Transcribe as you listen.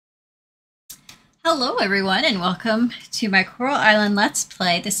Hello everyone and welcome to my Coral Island Let's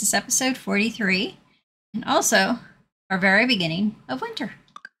Play. This is episode 43 and also our very beginning of winter.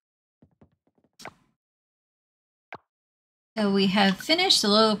 So we have finished the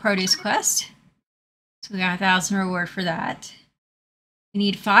little produce quest. So we got 1,000 reward for that. We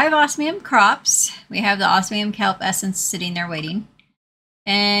need 5 osmium crops. We have the osmium kelp essence sitting there waiting.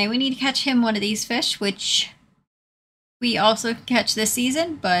 And we need to catch him one of these fish, which we also can catch this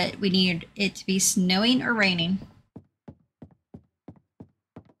season, but we need it to be snowing or raining.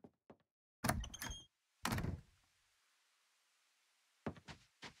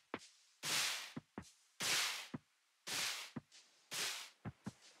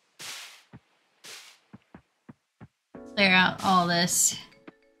 Clear out all this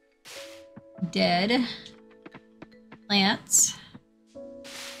dead plants.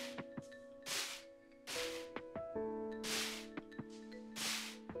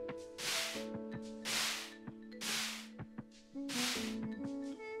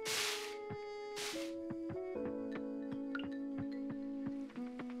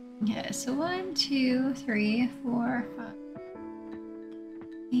 Okay, so 1, 2, 3, 4, 5,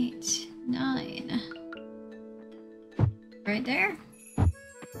 8, 9. Right there.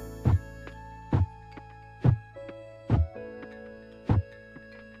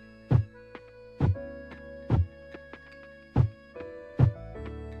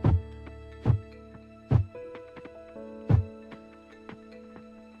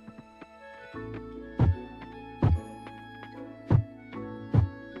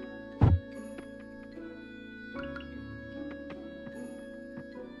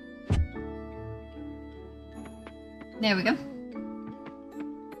 There we go.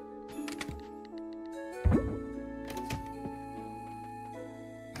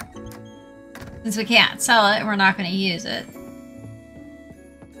 Since we can't sell it, we're not going to use it.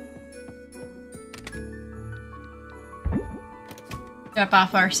 Drop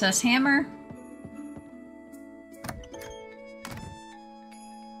off our sus hammer.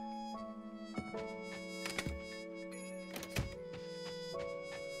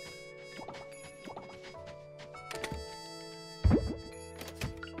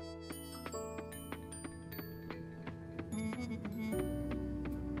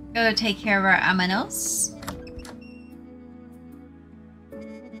 Go take care of our aminos.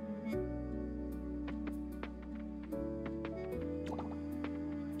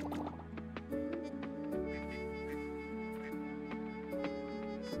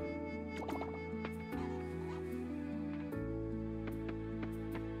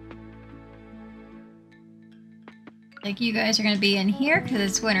 Like you guys are going to be in here because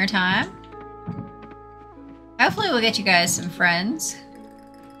it's winter time. Hopefully we'll get you guys some friends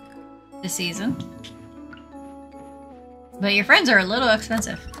this season. But your friends are a little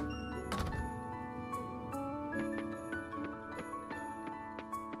expensive.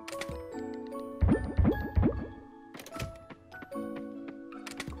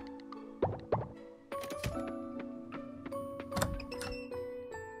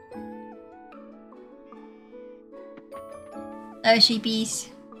 Oh, sheepies.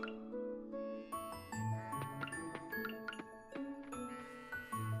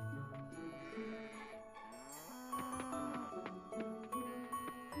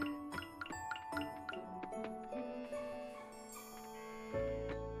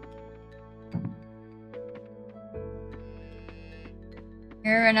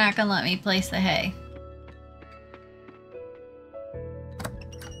 You're not gonna let me place the hay.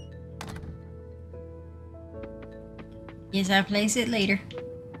 Yes, I'll place it later.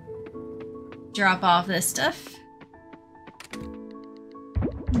 Drop off this stuff.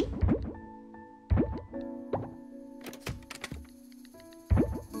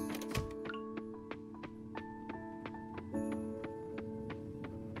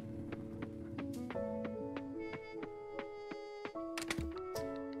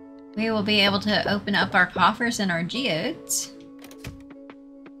 We will be able to open up our coffers and our geodes.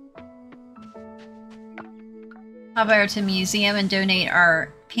 Hop over to the museum and donate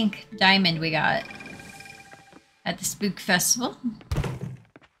our pink diamond we got at the Spook Festival.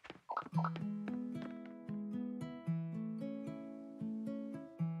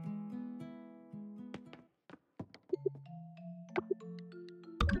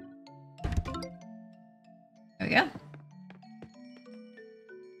 There we go.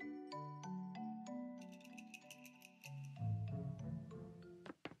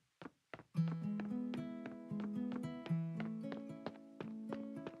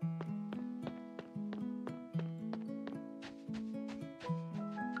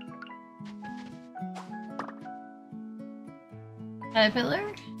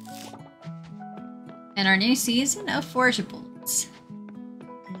 Caterpillar. And our new season of forageables.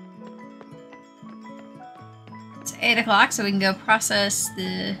 It's 8 o'clock, so we can go process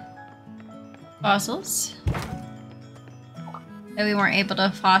the fossils that we weren't able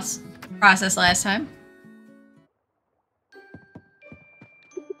to process last time.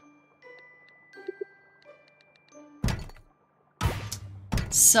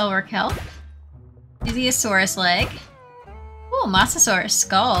 Silver kelp. Ichthyosaurus leg. Oh, Mosasaurus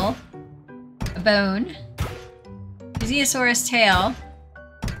skull. A bone. Ichthyosaurus tail.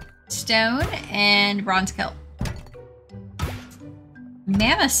 Stone and bronze kelp.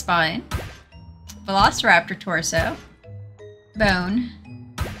 Mammoth spine. Velociraptor torso. Bone.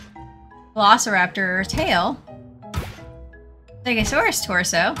 Velociraptor tail. Stegosaurus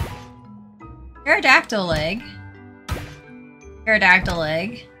torso. Pterodactyl leg. Pterodactyl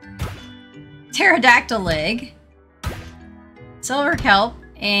leg. Pterodactyl leg. Silver kelp.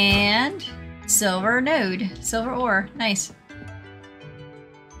 And silver node. Silver ore. Nice.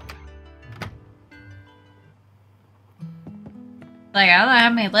 Like, I don't know how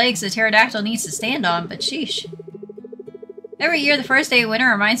many legs the pterodactyl needs to stand on, but sheesh. Every year, the first day of winter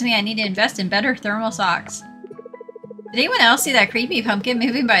reminds me I need to invest in better thermal socks. Did anyone else see that creepy pumpkin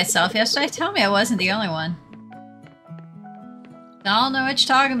moving by itself yesterday? Tell me I wasn't the only one. I don't know what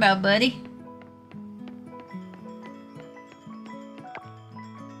you're talking about, buddy.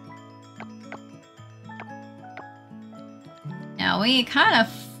 Now, we kind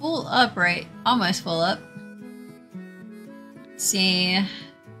of full up, right? Almost full up. Let's see.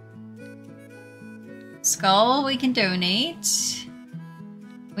 Skull we can donate.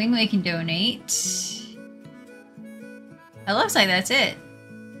 Wing we can donate. It looks like that's it.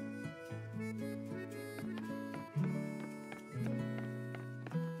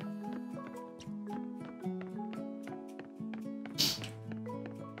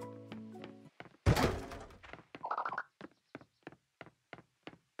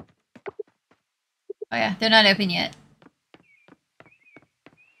 Oh yeah, they're not open yet.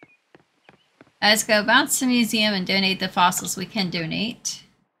 Let's go bounce to the museum and donate the fossils we can donate.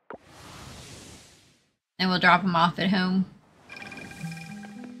 And we'll drop them off at home.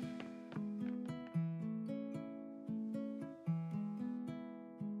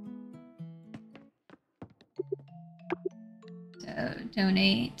 So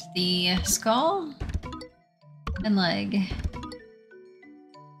donate the skull and leg.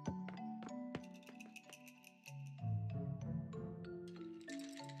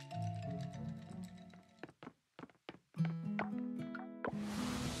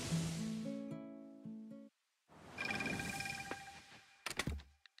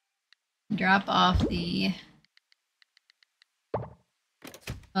 Drop off the...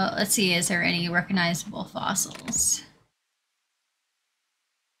 Well, let's see, is there any recognizable fossils?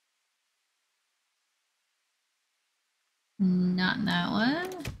 Not in that one.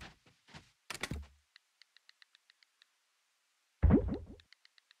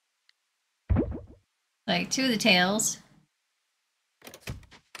 Like two of the tails.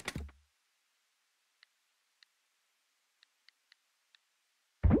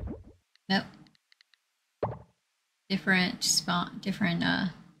 Nope. Different spawn, different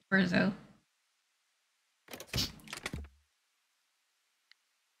Verzo.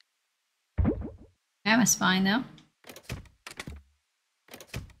 Gamma spine though.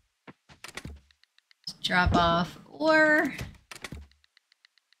 Just drop off ore.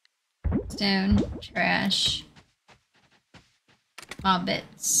 Stone, trash, mob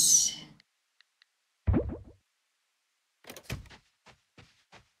bits.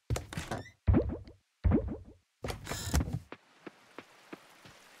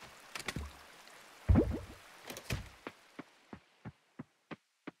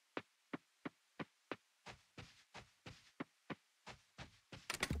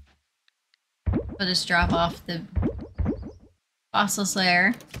 We'll just drop off the fossil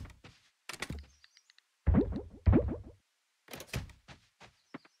slayer.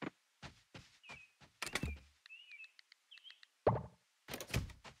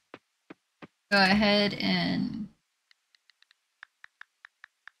 Go ahead and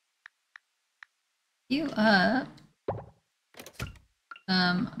queue up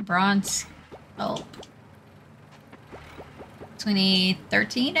bronze kelp.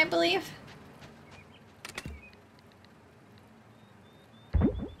 2013, I believe.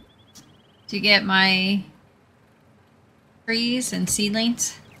 To get my trees and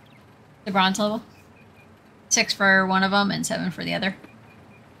seedlings, the bronze level. 6 for one of them and 7 for the other.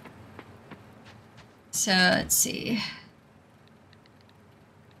 So let's see.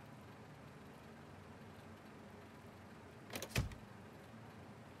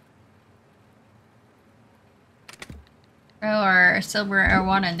 Throw our silver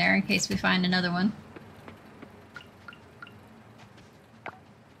arowana in there in case we find another one.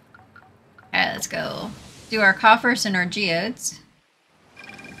 Okay, let's go do our coffers and our geodes.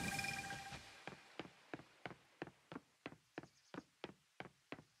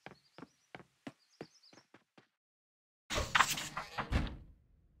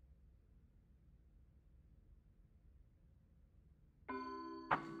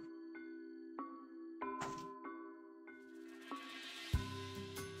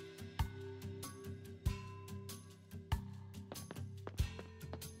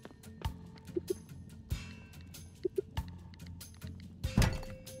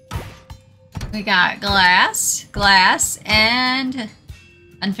 We got glass, and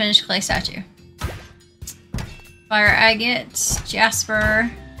unfinished clay statue. Fire agate, jasper,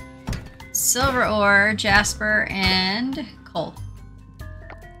 silver ore, jasper, and coal.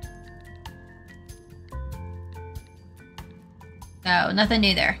 So, nothing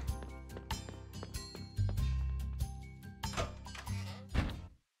new there.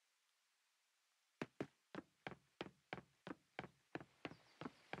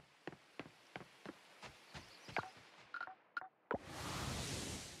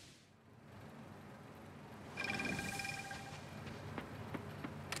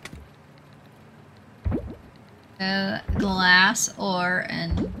 Glass, ore,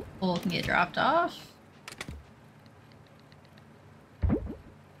 and coal can get dropped off.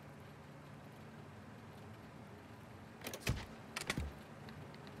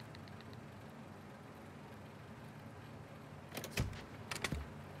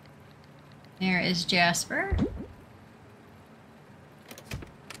 There is jasper.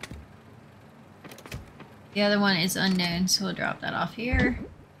 The other one is unknown, so we'll drop that off here.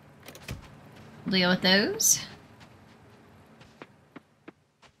 Deal with those.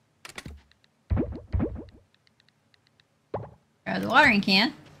 Grab the watering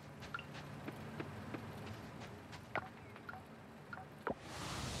can.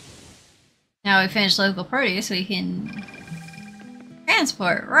 Now we finished local produce, we can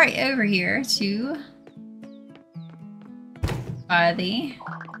transport right over here to the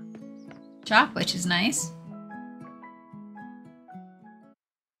shop, which is nice.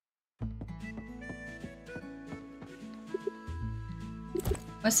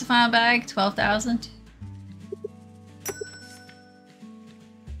 What's the final bag? 12,000?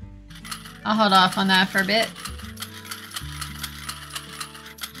 I'll hold off on that for a bit.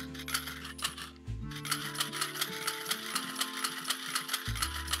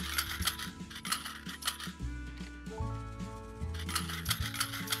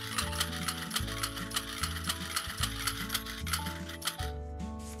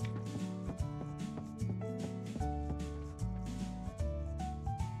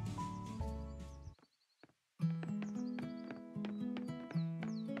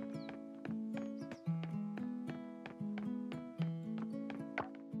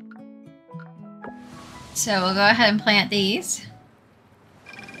 So we'll go ahead and plant these.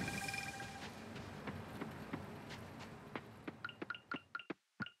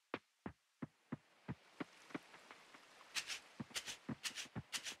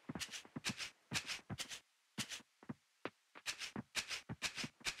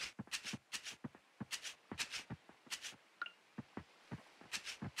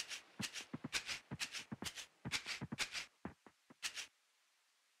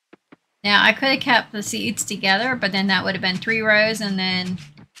 Now I could have kept the seeds together, but then that would have been 3 rows and then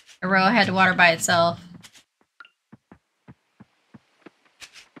a row had to water by itself.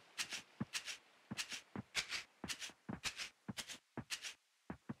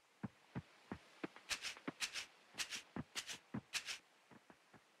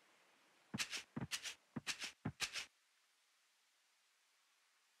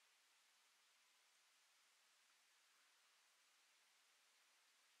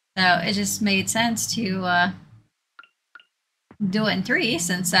 So it just made sense to do it in 3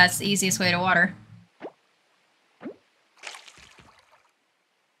 since that's the easiest way to water.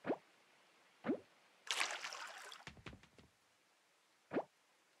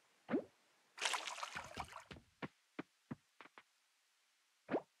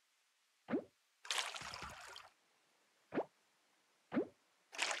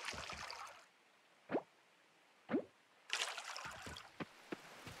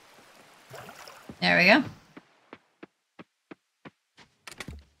 There we go.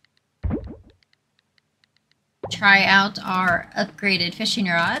 Try out our upgraded fishing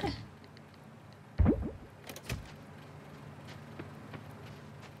rod.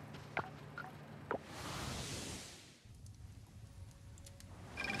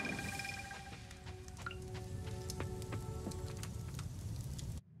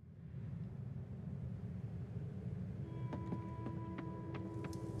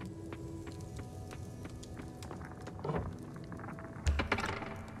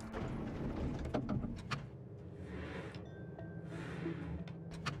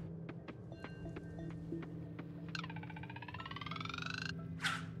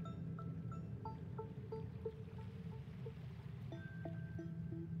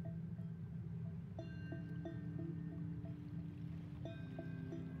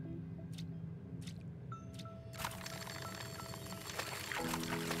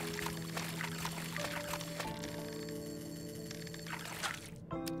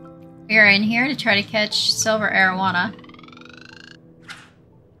 We are in here to try to catch silver arowana.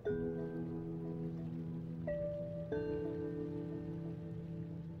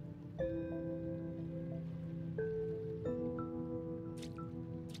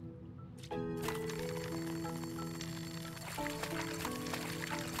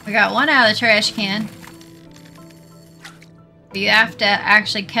 We got one out of the trash can. You have to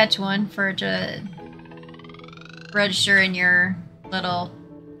actually catch one for it to register in your little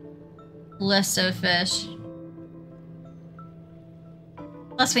list of fish.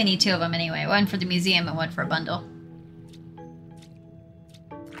 Plus we need two of them anyway. One for the museum and one for a bundle.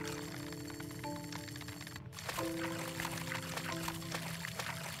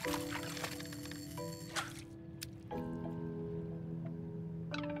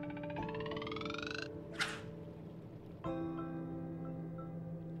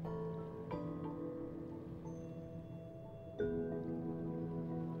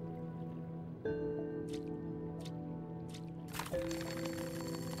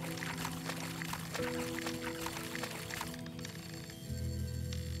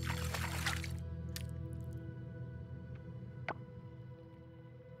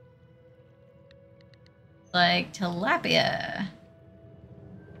 Like tilapia.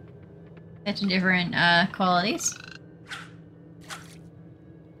 Catching different qualities.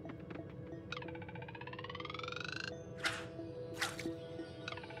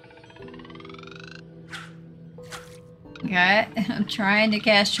 Okay, I'm trying to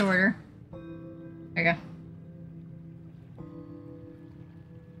cast shorter. There you go.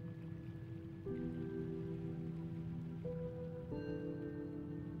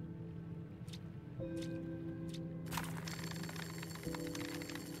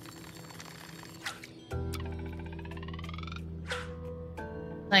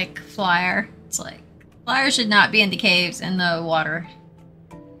 Like flyer. It's like flyer should not be in the caves in the water.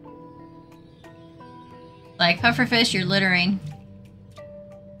 Like pufferfish, you're littering.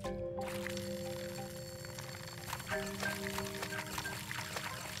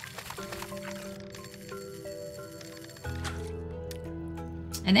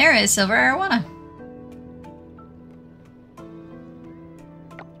 And there is silver arowana.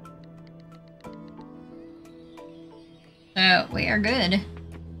 So we are good.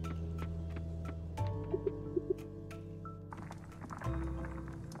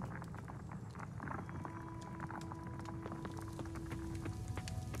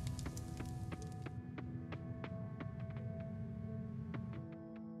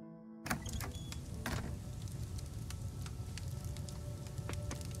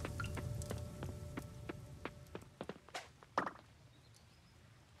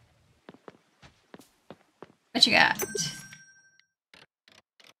 What you got?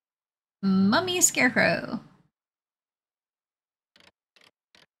 Mummy scarecrow.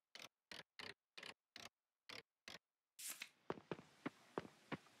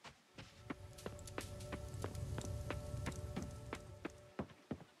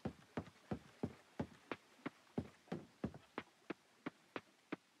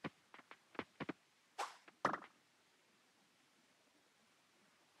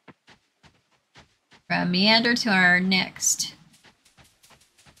 We're gonna meander to our next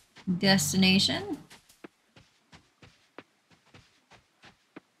destination.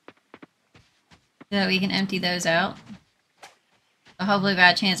 So that we can empty those out. So hopefully we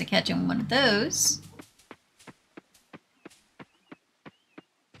got a chance of catching one of those.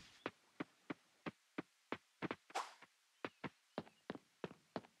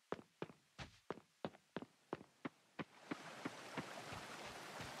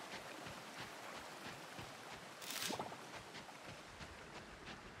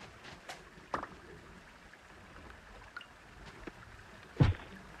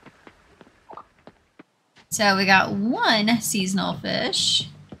 So we got one seasonal fish.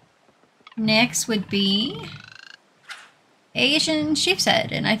 Next would be Asian sheep's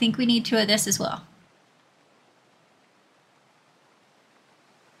head, and I think we need two of this as well.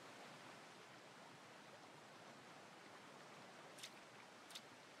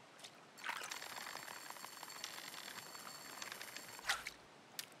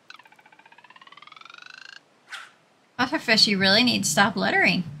 Pufferfish, you really need to stop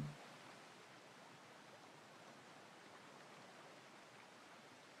littering.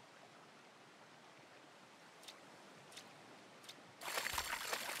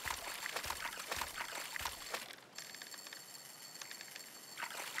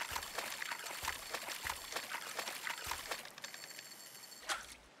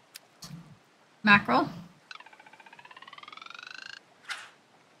 Mackerel.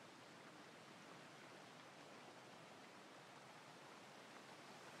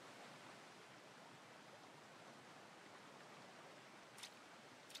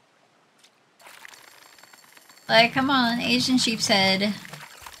 Like, come on, Asian sheep's head.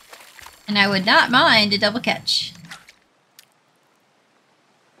 And I would not mind a double catch.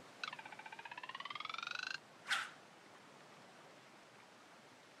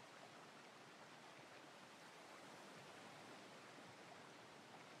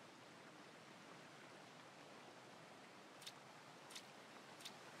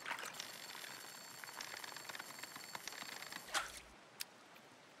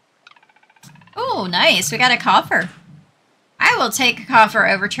 Oh, nice. We got a coffer. I will take a coffer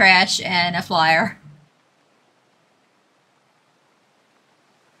over trash and a flyer.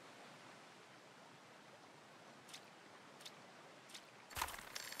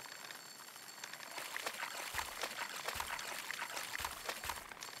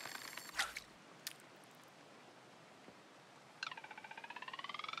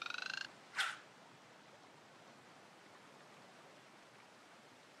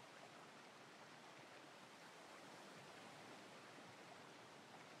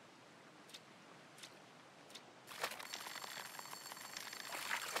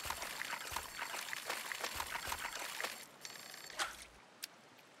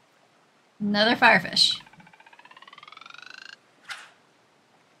 Another firefish.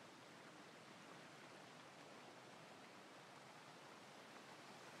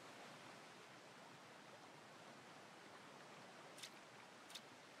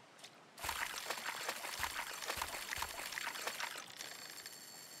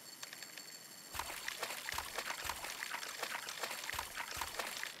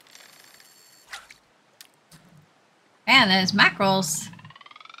 Man, those mackerels.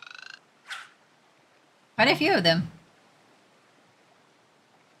 Quite a few of them.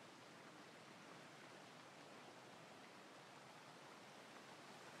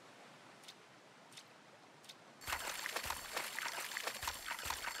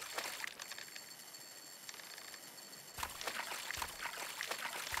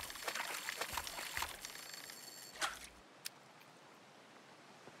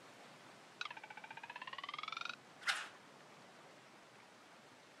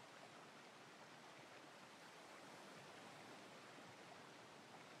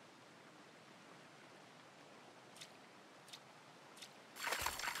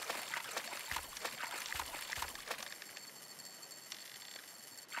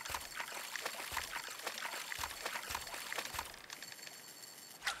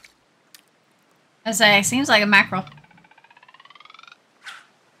 I say, it seems like a mackerel.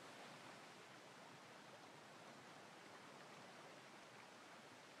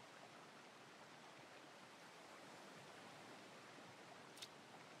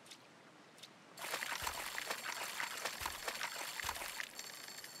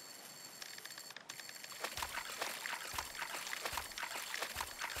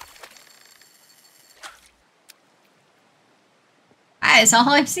 Guys, all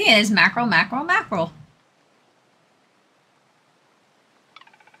I'm seeing is mackerel, mackerel, mackerel.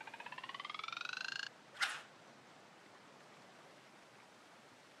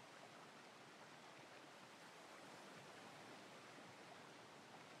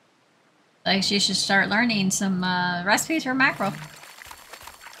 Like, she should start learning some recipes for mackerel.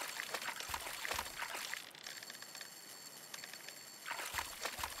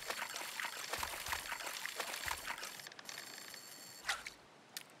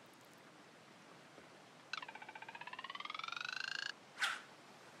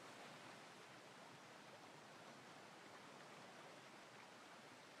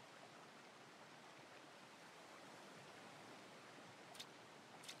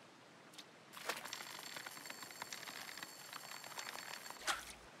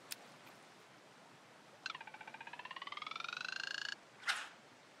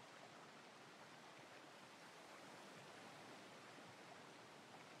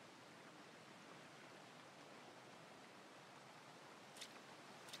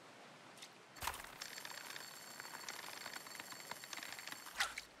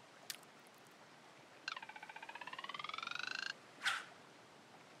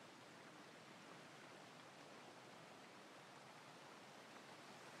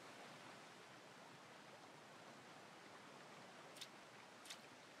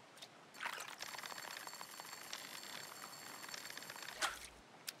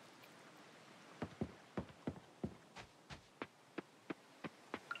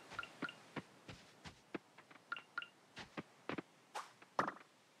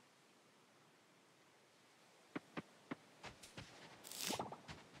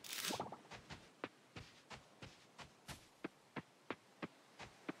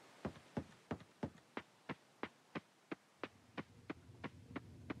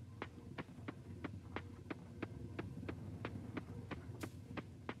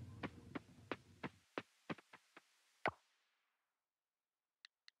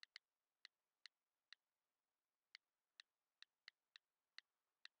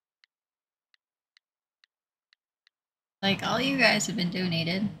 Like, all you guys have been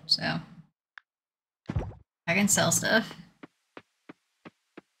donated, so I can sell stuff.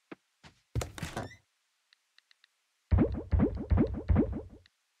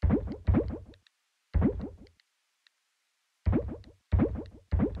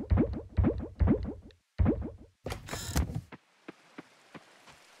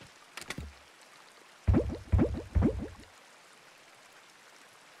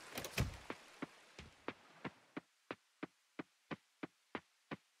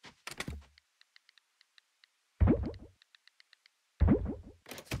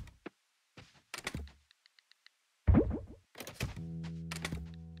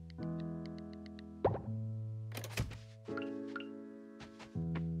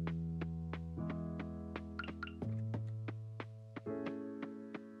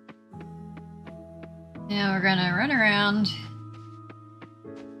 Now we're gonna run around,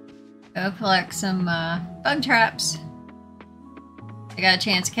 go collect some bug traps. I got a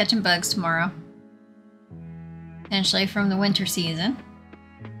chance catching bugs tomorrow, potentially from the winter season.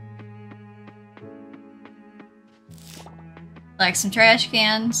 Like some trash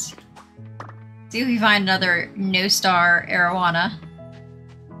cans. See if we find another no-star arowana.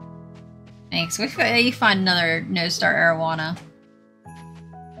 Thanks. We find another no-star arowana.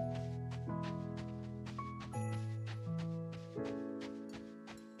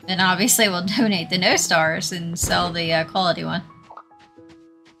 Then obviously we'll donate the no-stars and sell the quality one.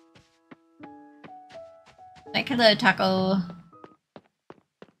 Like, hello, Taco.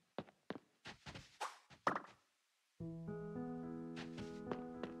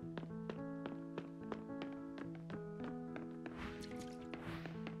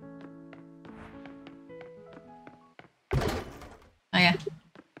 Oh yeah,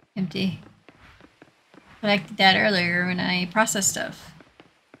 empty. Collected that earlier when I processed stuff.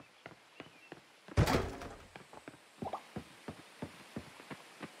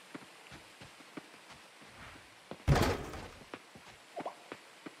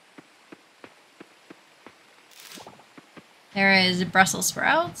 There is Brussels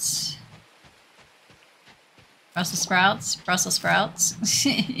sprouts. Brussels sprouts. Brussels sprouts.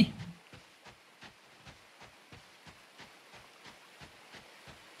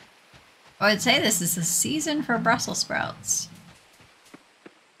 I would say this is the season for Brussels sprouts.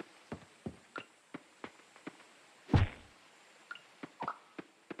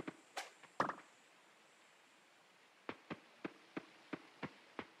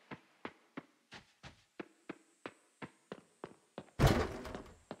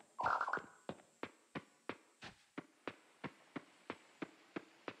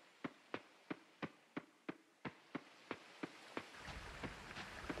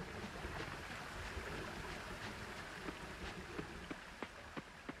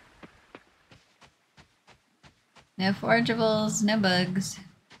 No forageables, no bugs.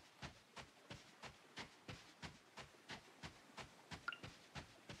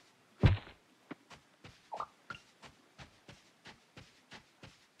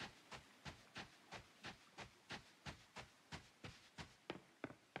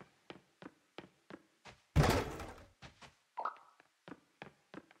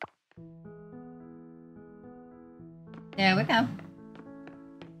 There we go.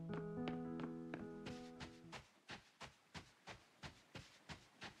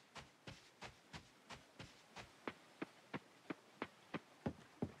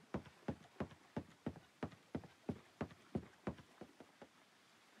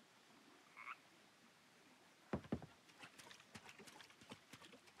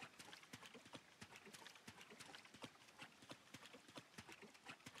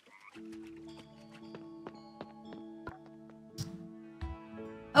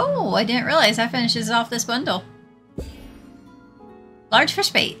 Oh, I didn't realize that finishes off this bundle. Large fish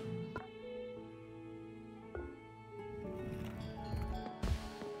bait.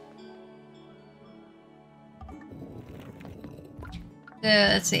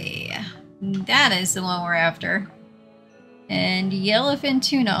 Let's see. That is the one we're after. And yellowfin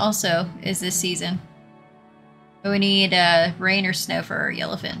tuna also is this season. But we need rain or snow for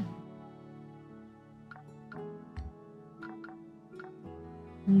yellowfin.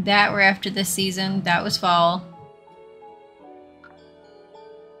 That we're after this season. That was fall.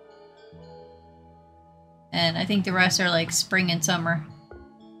 And I think the rest are like spring and summer.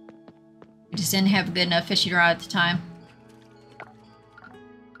 We just didn't have a good enough fishing rod at the time.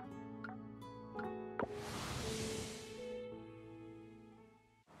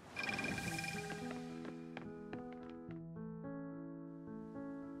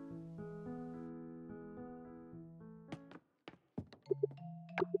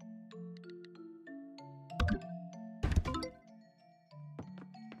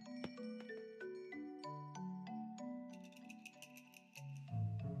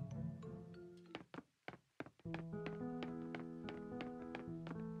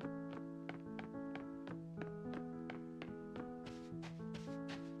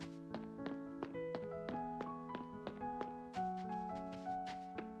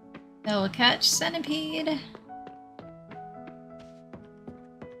 They'll catch centipede.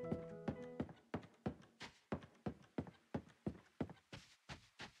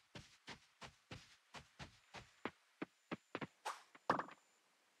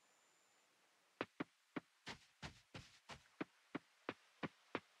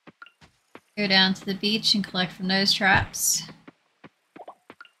 Go down to the beach and collect from those traps.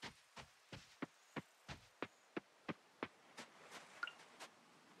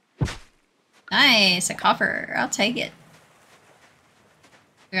 Nice, a copper. I'll take it.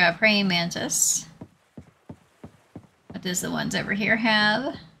 We got a praying mantis. What does the ones over here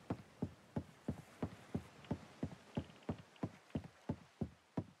have?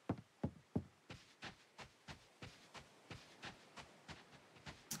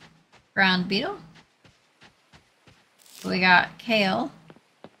 Ground beetle. We got kale.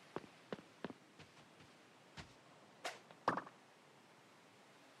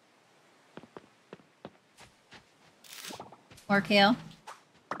 More kale.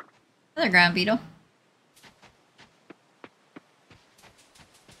 Another ground beetle.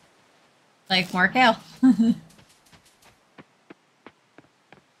 Like more kale.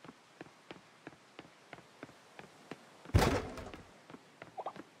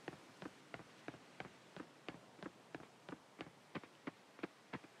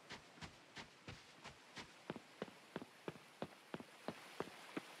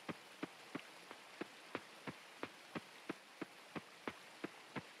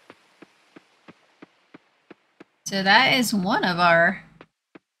 So that is one of our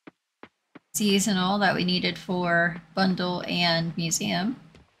seasonal that we needed for bundle and museum.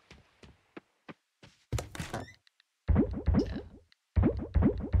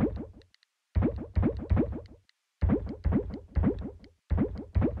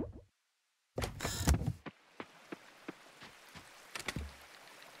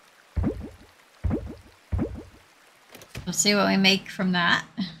 We'll see what we make from that.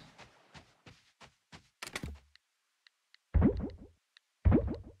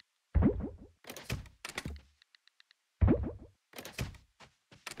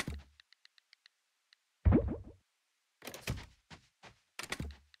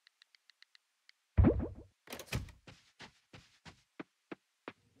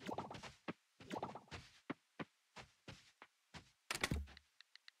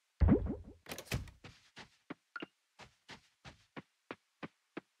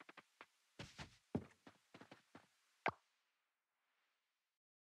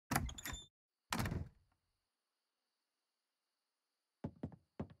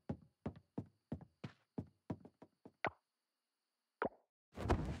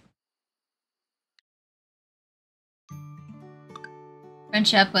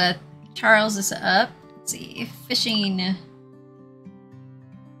 Friendship with Charles is up. Let's see, fishing.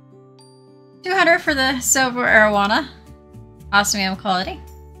 200 for the silver arowana. Osmium quality.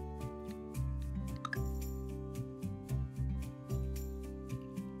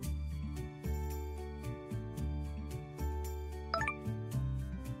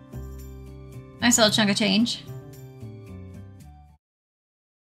 Nice little chunk of change.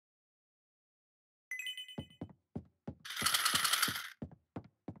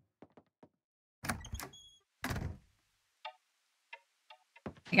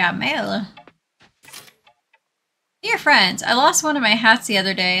 I got mail. Dear friends, I lost one of my hats the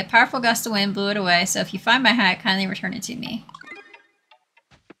other day. A powerful gust of wind blew it away, so if you find my hat, kindly return it to me.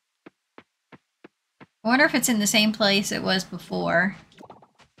 I wonder if it's in the same place it was before.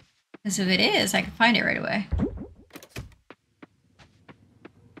 Because if it is, I can find it right away.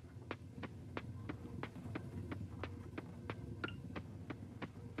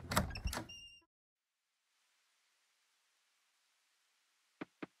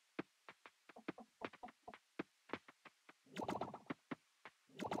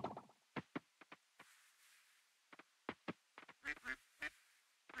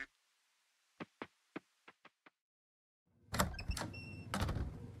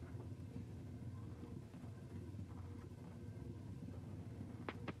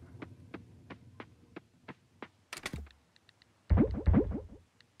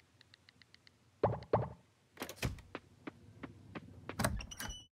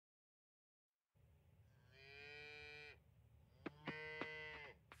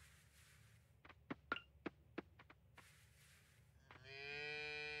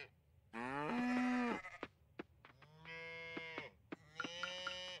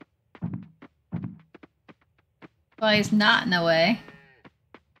 Well, he's not in the way.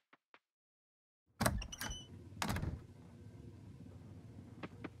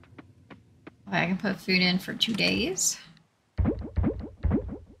 I can put food in for 2 days.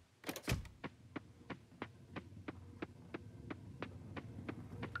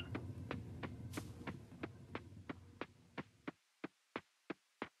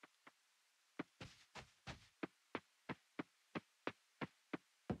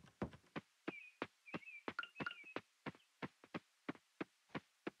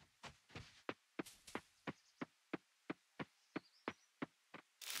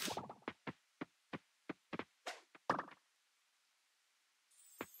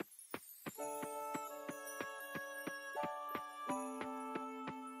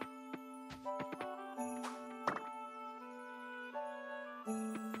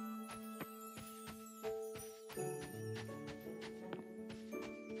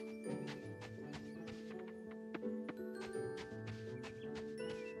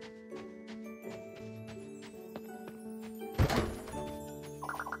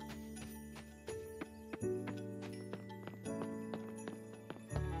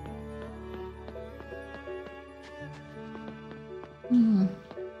 Hmm.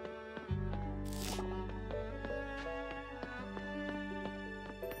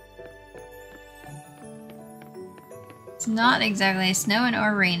 It's not exactly snowing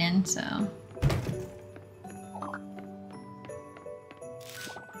or raining, so.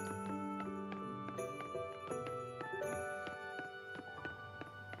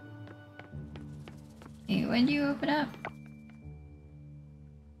 Hey, when do you open up?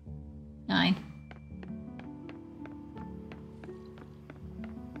 9.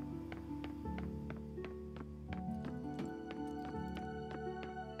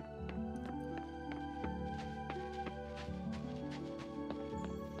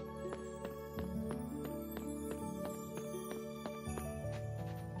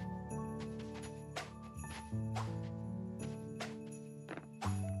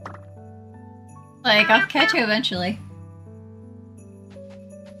 Like, I'll catch you eventually.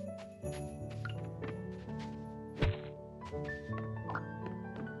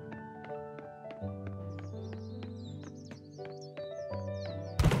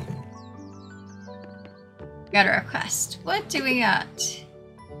 Got a request. What do we got?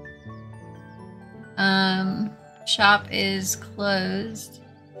 Shop is closed.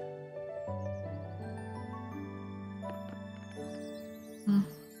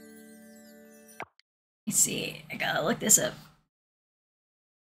 Let's see. I gotta look this up.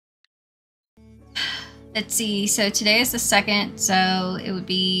 Let's see. So today is the 2nd, so it would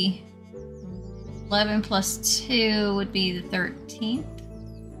be 11 plus 2 would be the 13th.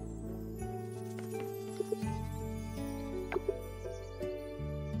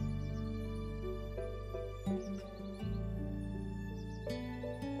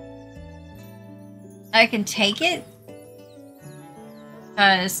 I can take it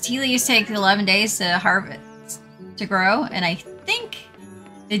because tea leaves take 11 days to harvest to grow, and I think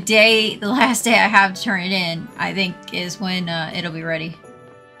the last day I have to turn it in, I think is when it'll be ready.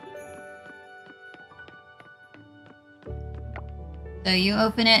 So you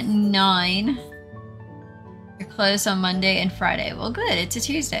open at 9. You're closed on Monday and Friday. Well, good. It's a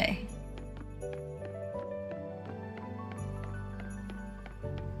Tuesday.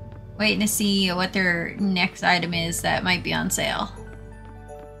 Waiting to see what their next item is that might be on sale.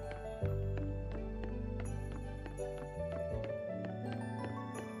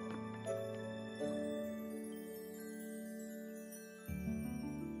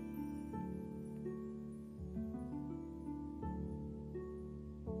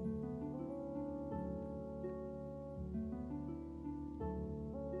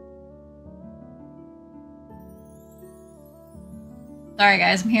 Sorry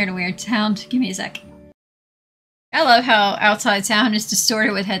guys, I'm here in a weird sound. Give me a sec. I love how outside sound is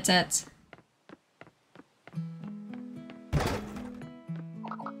distorted with headsets.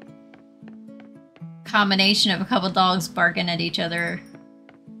 Combination of a couple dogs barking at each other.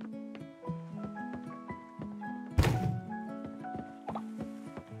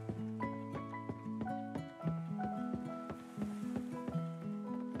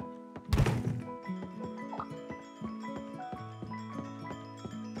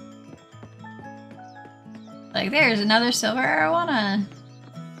 Like, there's another silver arowana.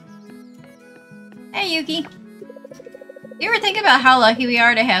 Hey, Yuki. You ever think about how lucky we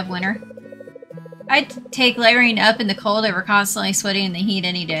are to have winter? I'd take layering up in the cold over constantly sweating in the heat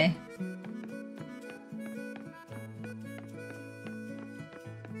any day.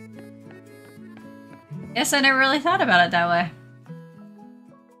 Guess I never really thought about it that way.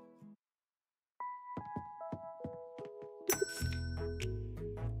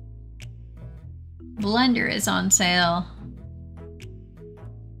 Blender is on sale.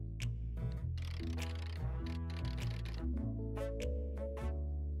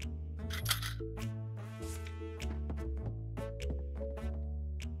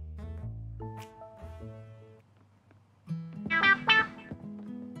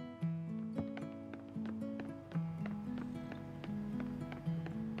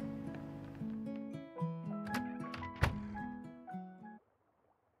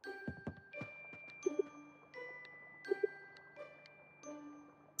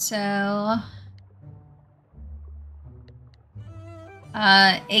 So,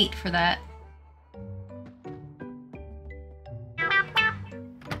 8 for that.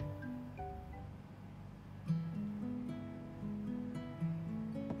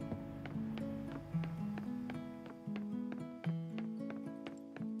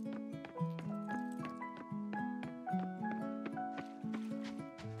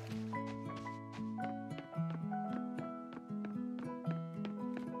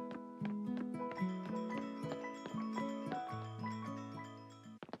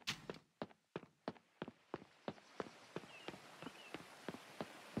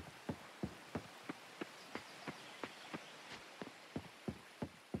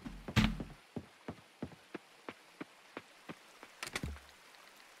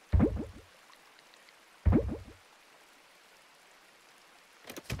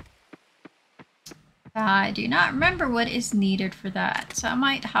 I do not remember what is needed for that, so I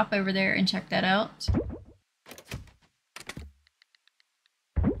might hop over there and check that out.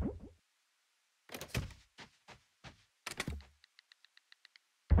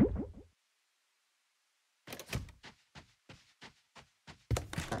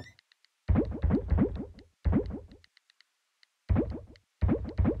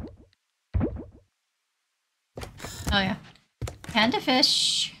 Oh yeah. Panda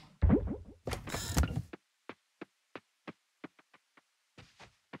fish.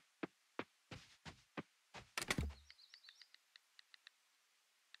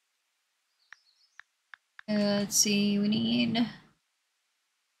 Let's see, we need...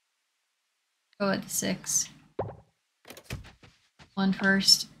 Go with the 6. One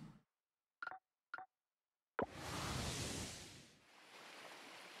first.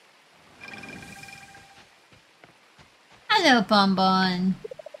 Hello, Bonbon.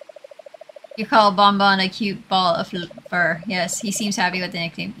 You call Bonbon a cute ball of fur. Yes, he seems happy with the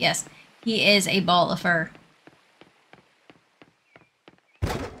nickname. Yes, he is a ball of fur.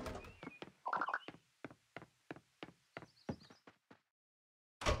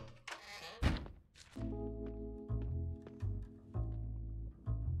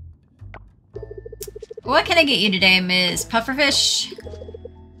 What can I get you today, Ms. Pufferfish?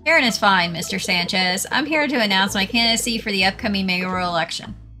 Karen is fine, Mr. Sanchez. I'm here to announce my candidacy for the upcoming mayoral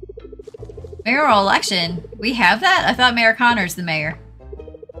election. Mayoral election? We have that? I thought Mayor Connor's the mayor.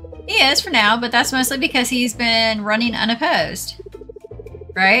 He is for now, but that's mostly because he's been running unopposed.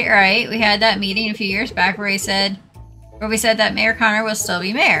 Right. We had that meeting a few years back where we said that Mayor Connor will still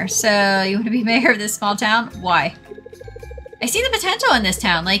be mayor. So you want to be mayor of this small town? Why? I see the potential in this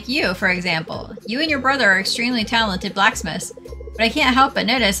town, like you, for example. You and your brother are extremely talented blacksmiths, but I can't help but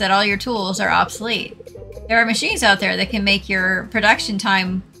notice that all your tools are obsolete. There are machines out there that can make your production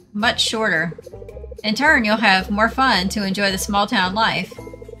time much shorter. In turn, you'll have more fun to enjoy the small town life.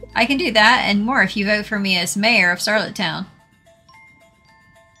 I can do that and more if you vote for me as mayor of Starlet-town.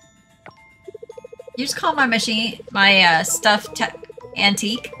 You just call my machine, my stuffed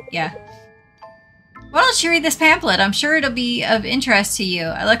antique? Yeah. Why don't you read this pamphlet? I'm sure it'll be of interest to you.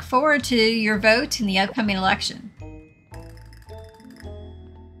 I look forward to your vote in the upcoming election.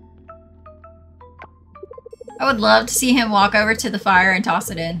 I would love to see him walk over to the fire and toss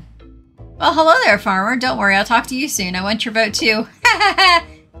it in. Well, hello there, farmer. Don't worry, I'll talk to you soon. I want your vote too.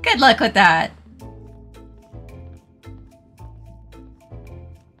 Good luck with that.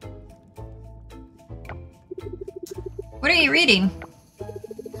 What are you reading?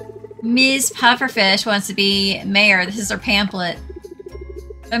 Ms. Pufferfish wants to be mayor. This is her pamphlet.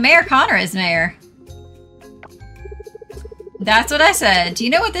 But Mayor Connor is mayor. That's what I said. Do you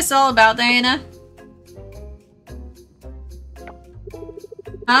know what this is all about, Diana?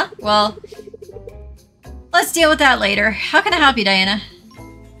 Huh? Well, let's deal with that later. How can I help you, Diana?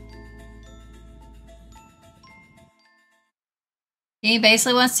 He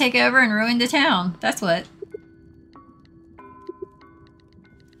basically wants to take over and ruin the town. That's what.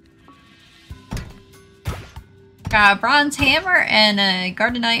 Got a bronze hammer and a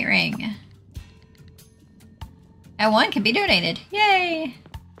gardenite ring. And one can be donated. Yay!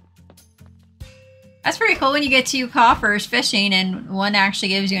 That's pretty cool when you get 2 coffers fishing and one actually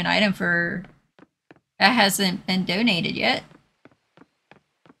gives you an item for that hasn't been donated yet.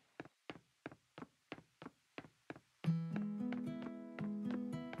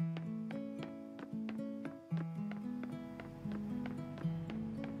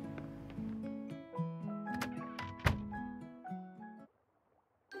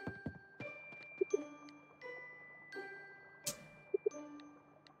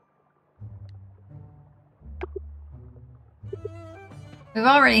 We've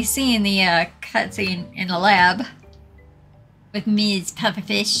already seen the cutscene in the lab with Ms.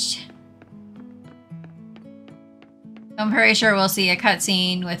 Pufferfish. I'm pretty sure we'll see a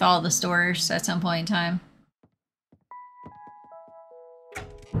cutscene with all the stores at some point in time.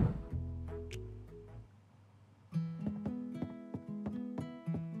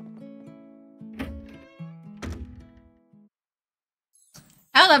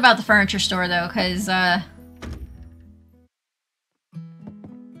 I don't know about the furniture store though, because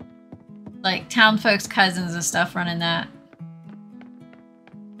like town folks' cousins and stuff running that.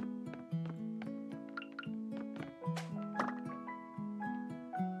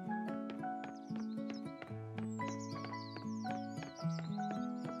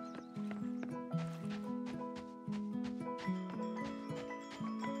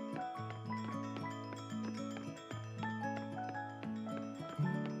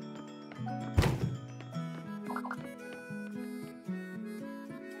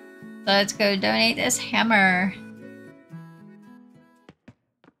 So let's go donate this hammer.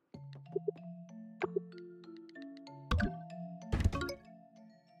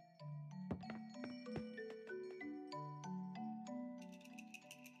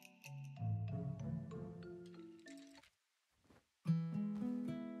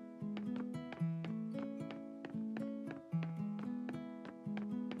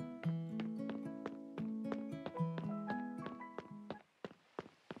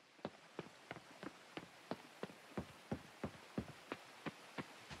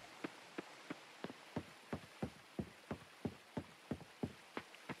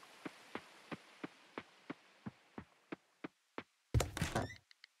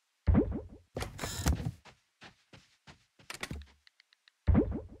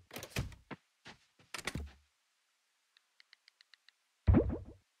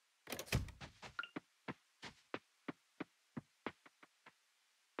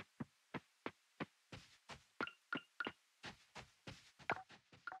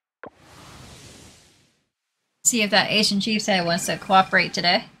 See if that Asian chief's head wants to cooperate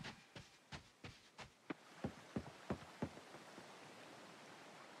today.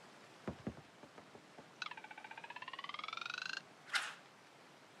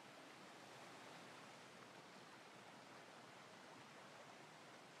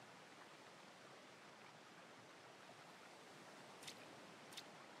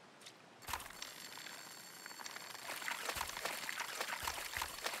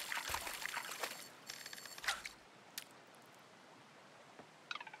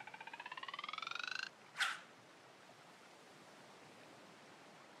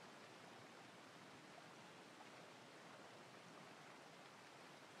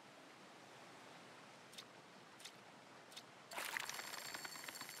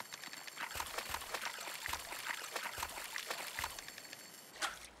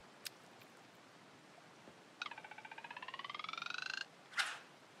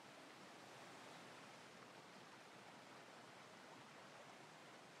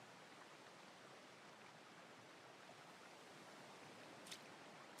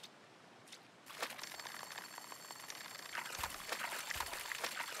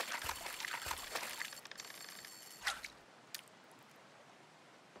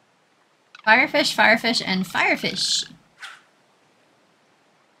 Firefish, firefish, and firefish.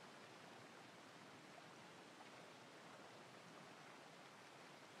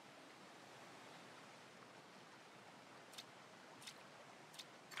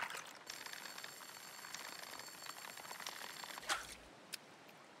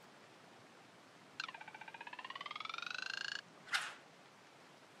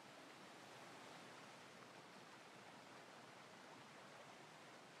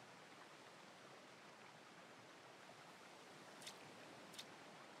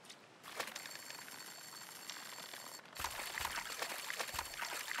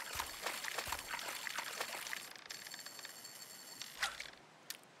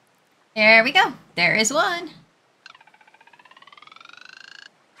 There we go. There is one.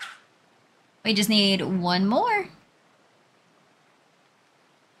 We just need one more.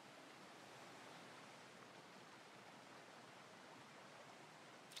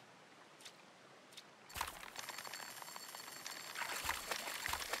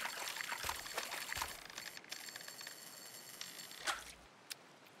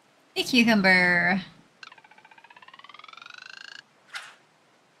 A cucumber.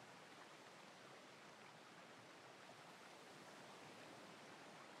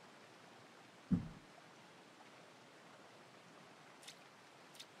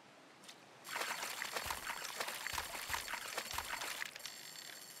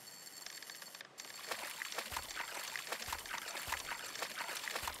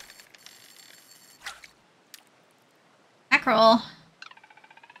 Mackerel.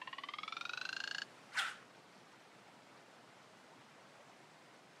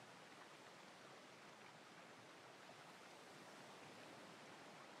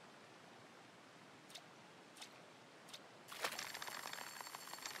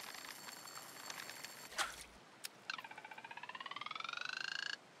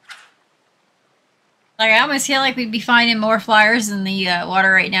 Like, I almost feel like we'd be finding more flyers in the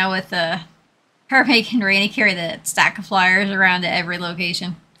water right now with her making Rainy carry the stack of flyers around to every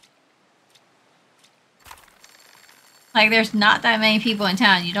location. Like, there's not that many people in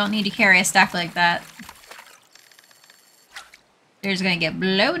town. You don't need to carry a stack like that. They're just going to get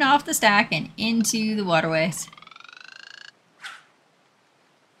blown off the stack and into the waterways.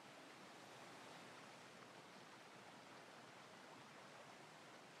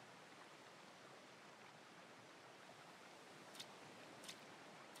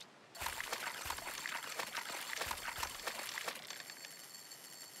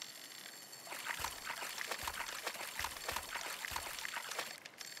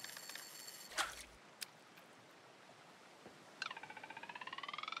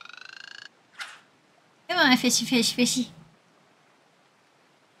 on, fishy, fishy, fishy.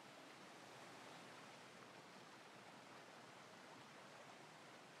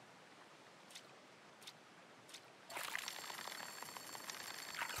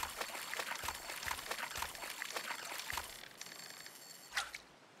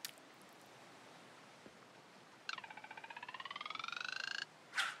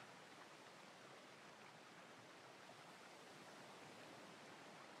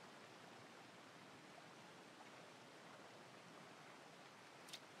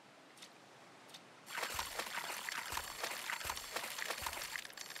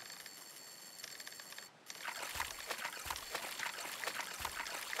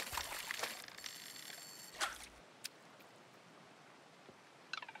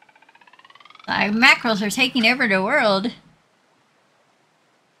 Like mackerels are taking over the world. If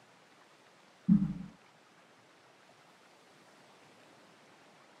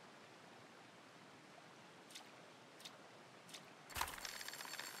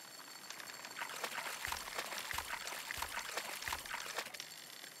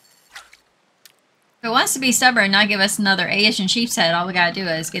it wants to be stubborn and not give us another Asian sheep's head, all we gotta do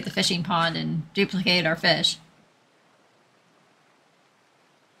is get the fishing pond and duplicate our fish.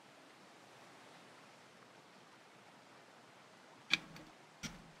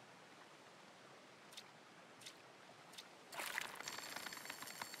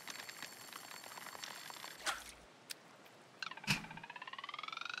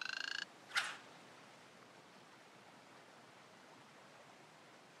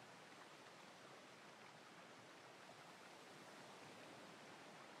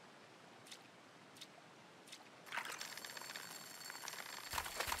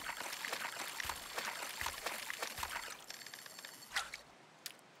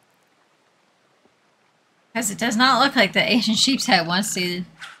 Because it does not look like the Asian sheep's head wants to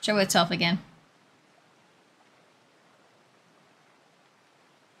show itself again.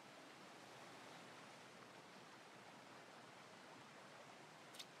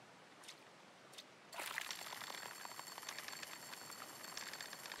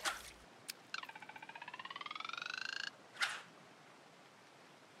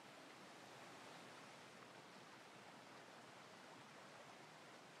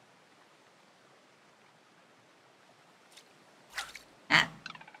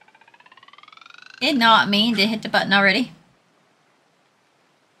 Did not mean to hit the button already.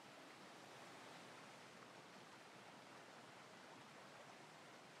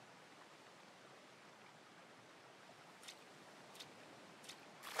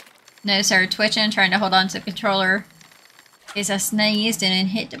 Notice her twitching, trying to hold on to the controller. Is I sneezed and then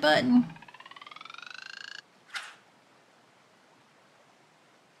hit the button.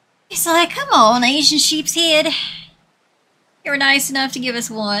 It's like, come on, Asian sheep's head. You were nice enough to give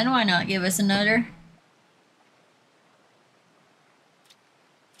us one. Why not give us another?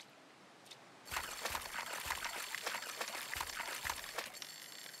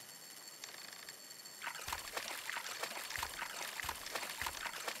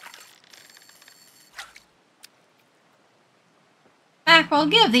 Mackerel,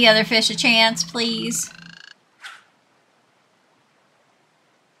 give the other fish a chance, please.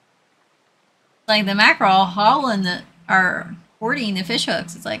 Like the mackerel hauling or hoarding the fish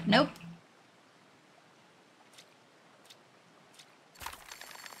hooks. It's like, nope.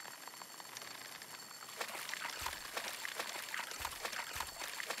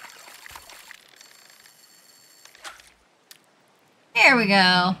 There we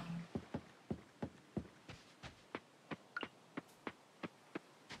go.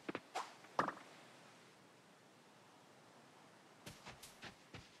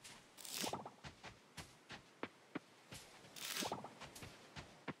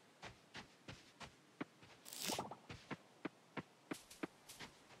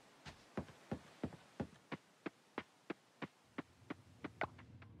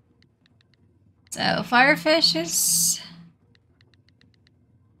 So, firefishes.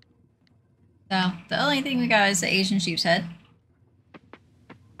 So, the only thing we got is the Asian sheep's head.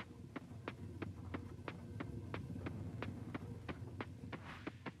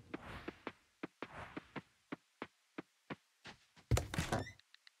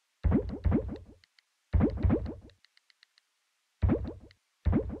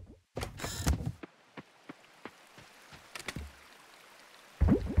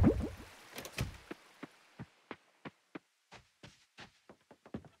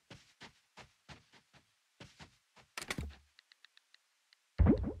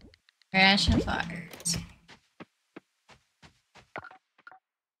 Crash and fires.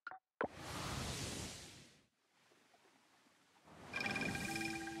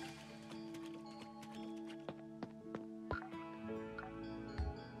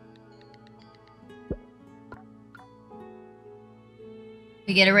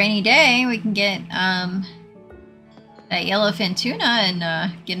 we get a rainy day, we can get that yellowfin tuna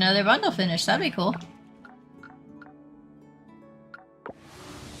and get another bundle finished. That'd be cool.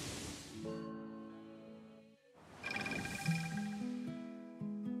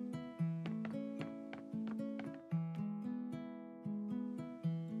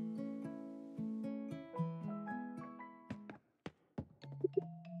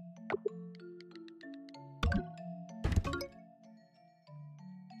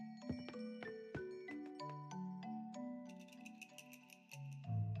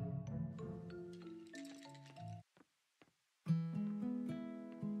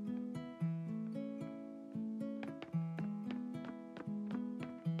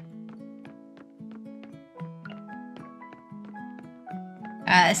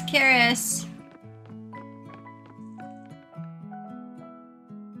 It's curious.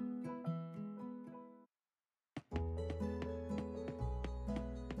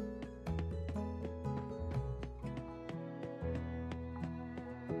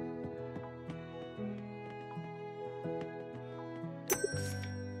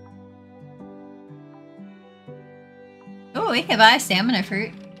 Oh, we could buy stamina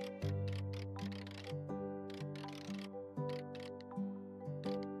fruit.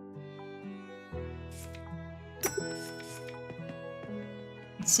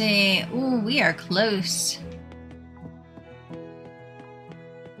 Let's see. Ooh, we are close.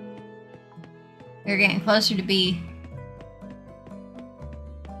 We're getting closer to B.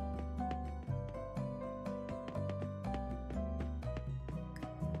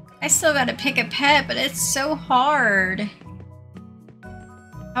 I still gotta pick a pet, but it's so hard.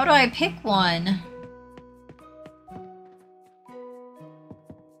 How do I pick one?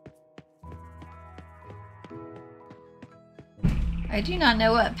 I do not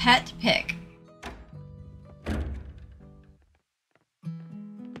know what pet to pick.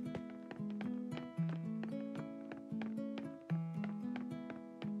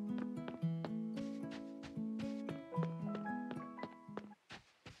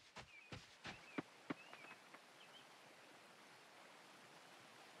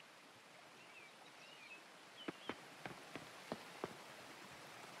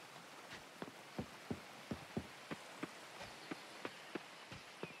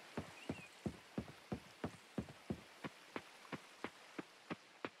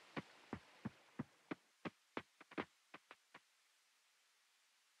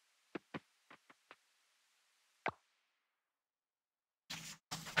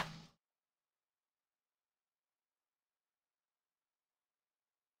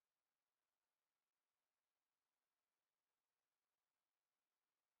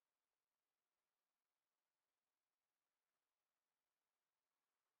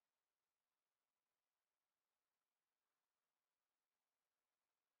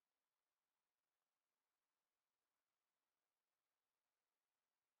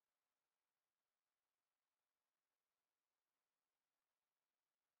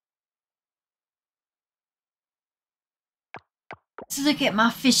 Let's look at my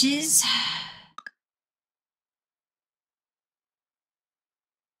fishes.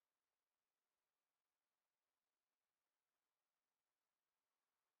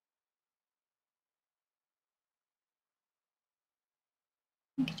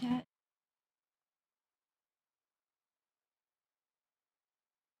 Look at that.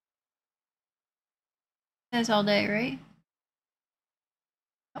 That's all day, right?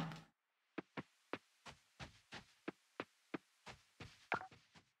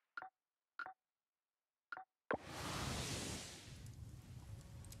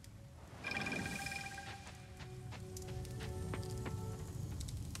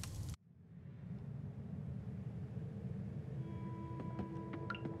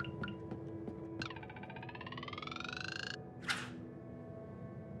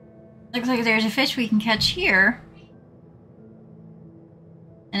 Looks like there's a fish we can catch here.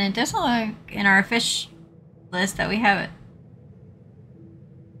 And it doesn't look in our fish list that we have it.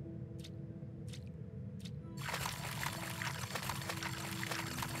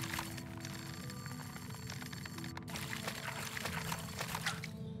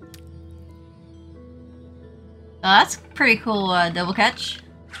 Oh, that's pretty cool double catch.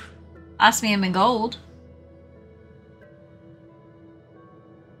 Osmium and gold.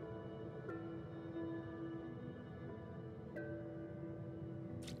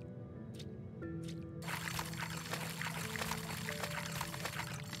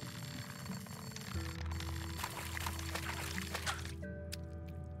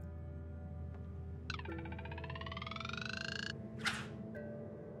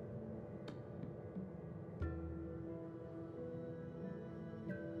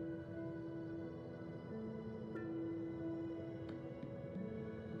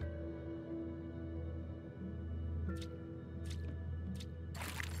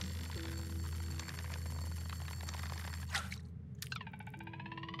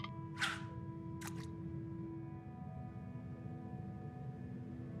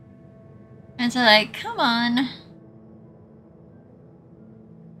 And so like, come on.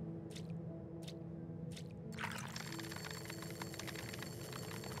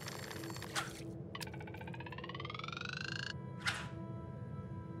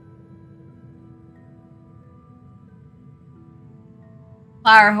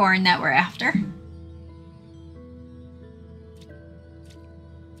 Flower horn that we're after.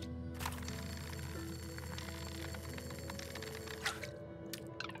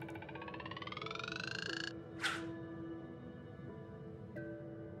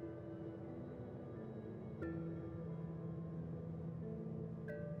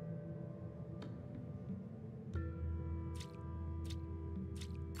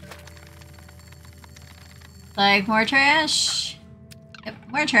 Like more trash. Yep,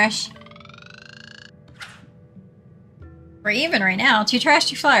 more trash. We're even right now. 2 trash,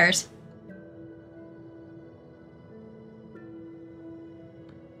 2 flyers.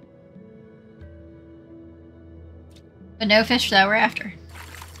 But no fish that we're after.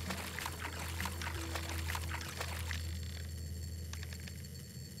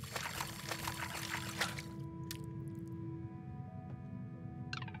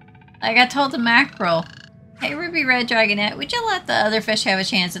 Like I told the mackerel, hey Ruby Red Dragonette, would you let the other fish have a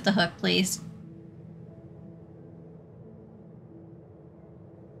chance at the hook, please?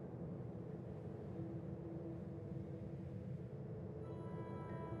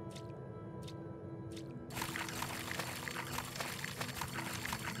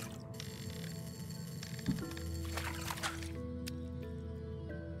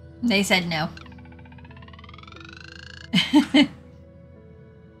 They said no.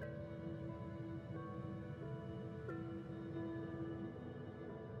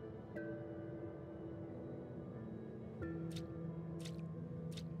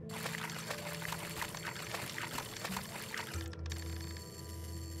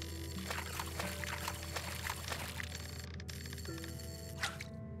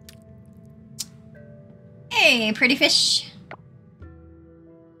 Hey, pretty fish.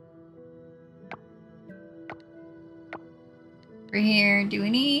 Over here, do we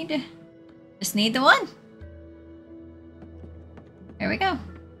need? Just need the one. There we go.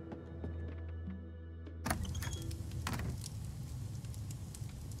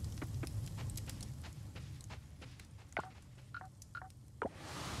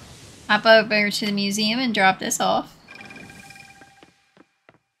 Hop over to the museum and drop this off.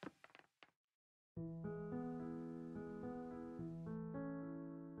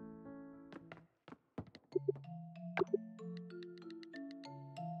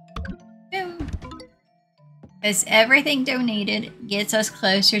 Boom. Because everything donated gets us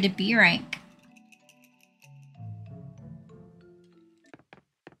closer to B rank.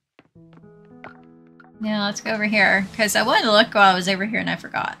 Now let's go over here, because I wanted to look while I was over here and I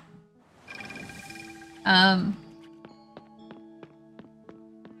forgot.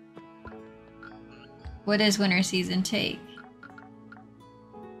 What does winter season take?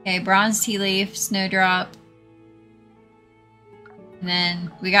 Okay, bronze tea leaf, snowdrop. And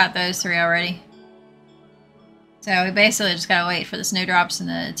then we got those 3 already. So we basically just gotta wait for the snowdrops and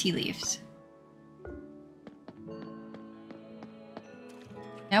the tea leaves.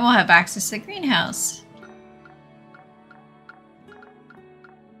 Then we'll have access to the greenhouse.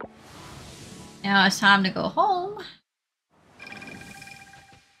 Now it's time to go home.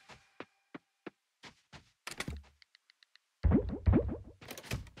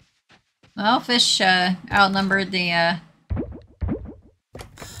 Well, fish outnumbered the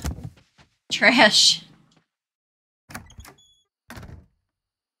trash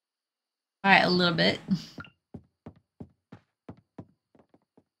by a little bit.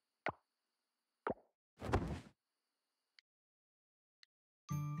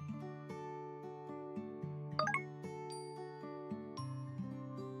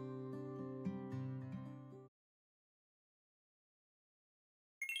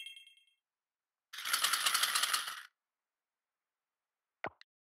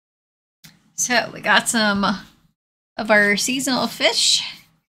 So we got some of our seasonal fish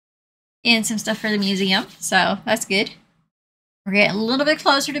and some stuff for the museum, so that's good. We're getting a little bit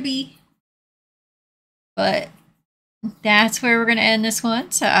closer to B, but that's where we're going to end this one,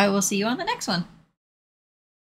 so I will see you on the next one.